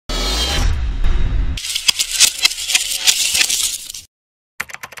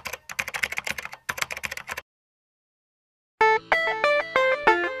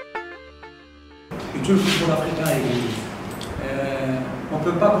le football africain évolue. On ne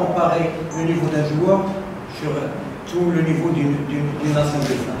peut pas comparer le niveau d'un joueur sur tout le niveau d'une nation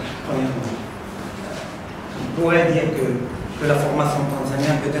de France, premièrement. On pourrait dire que la formation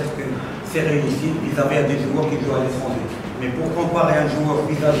tanzanienne, peut-être que c'est réussi vis-à-vis des joueurs qui jouent à l'étranger. Mais pour comparer un joueur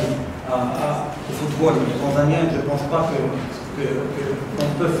vis-à-vis au football tanzanien, je ne pense pas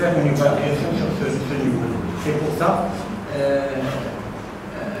qu'on peut faire une évaluation sur ce niveau. C'est pour ça,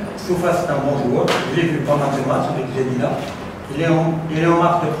 Sifa c'est un bon joueur. Je l'ai vu pendant ce match avec Jadida. Il est en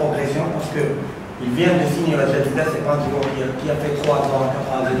marque de progression parce qu'il vient de signer à Jadida. C'est pas un joueur qui a fait 3 ans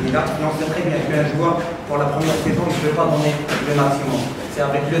à Jadida. Et on sait très bien qu'un joueur, pour la première saison, il ne peut pas donner le maximum. C'est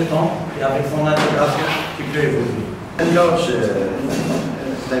avec le temps et avec son intégration qu'il peut évoluer. Coach,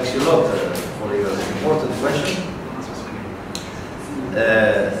 thanks a lot for your important question.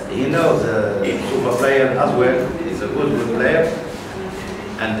 He knows the Sifa player as well. He's a good player,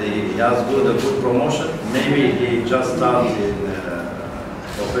 and he has a good promotion. Maybe he just started in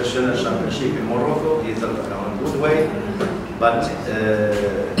professional championship in Morocco. He's on a good way, but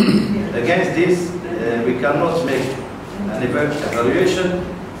against this, we cannot make an evaluation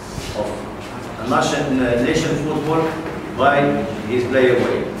of a nation football by his play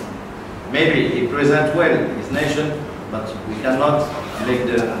away. Maybe he presents well his nation, but we cannot make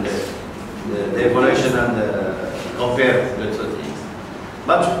the evaluation and compare the two things.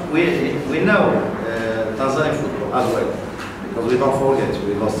 But we know Tanzanian football as well, because we don't forget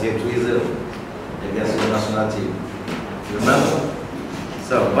we lost here 2-0 against the national team. Remember?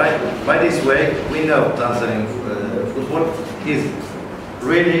 So by this way, we know Tanzanian football is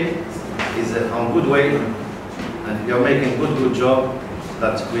really on good way, and you're making good job.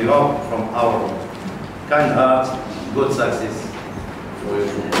 That we hope from our kind heart, good success for your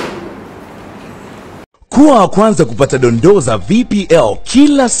football. Kuwa wa kwanza kupata dondoo za VPL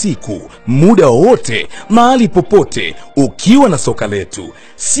kila siku, muda wote, mahali popote, ukiwa na soka letu.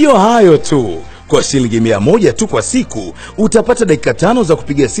 Sio hayo tu. Kwa shilingi 100 tu kwa siku, utapata dakika 5 za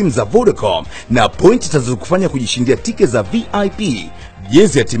kupiga simu za Vodacom na pointi zitazokufanya kujishindia tiketi za VIP,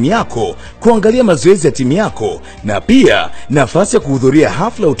 jezi ya timu yako, kuangalia mazoezi ya timu yako, na pia nafasi ya kuhudhuria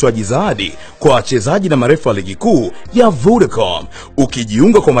hafla ya utoaji zawadi kwa wachezaji na marefu wa ligi kuu ya Vodacom.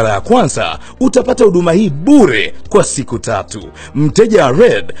 Ukijiunga kwa mara ya kwanza, utapata huduma hii bure kwa siku 3. Mteja wa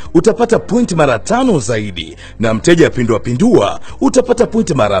Red utapata pointi mara 5 zaidi, na mteja pindua utapata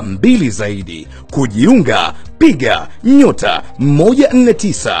pointi mara 2 zaidi. Kujiunga, piga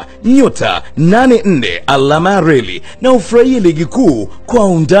 *149 *84 alama ya reli na ufurahie ligi kuu kwa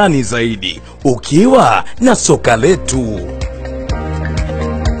undani zaidi, ukiwa na soka letu.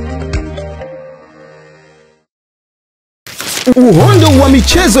 Uhondo wa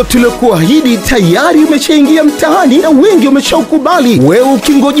michezo tuliokuahidi tayari umeshaingia mtaani na wengi wameshaukubali. Wewe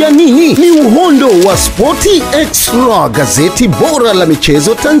ukingoja nini? Ni uhondo wa Sporti Extra, gazeti bora la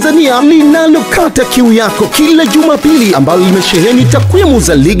michezo Tanzania linalokata kiu yako kila Jumapili, ambalo limesheheni takwimu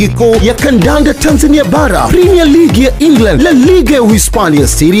za ligi kuu ya kandanda Tanzania bara, Premier League ya England, La Liga ya Uhispania,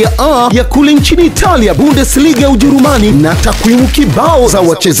 Serie A ya kule nchini Italia, Bundesliga ya Ujerumani na takwimu kibao za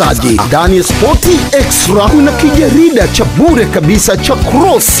wachezaji. Ndani ya Sporti Extra kuna kijarida cha bure kabisa cha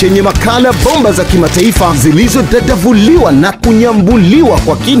Cross chenye makala bomba za kimataifa zilizodadavuliwa na kunyambuliwa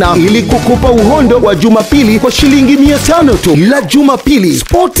kwa kina ili kukupa uhondo wa Jumapili kwa shilingi 500 tu. La Jumapili,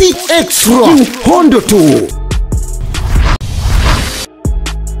 Sporti Extra, uhondo tu.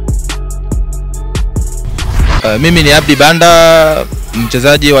 Mimi ni Abdi Banda,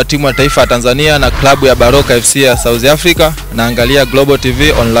 mchezaji wa timu ya taifa ya Tanzania na klabu ya Wamorroco FC ya South Africa. Naangalia Global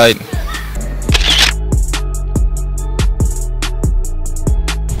TV online.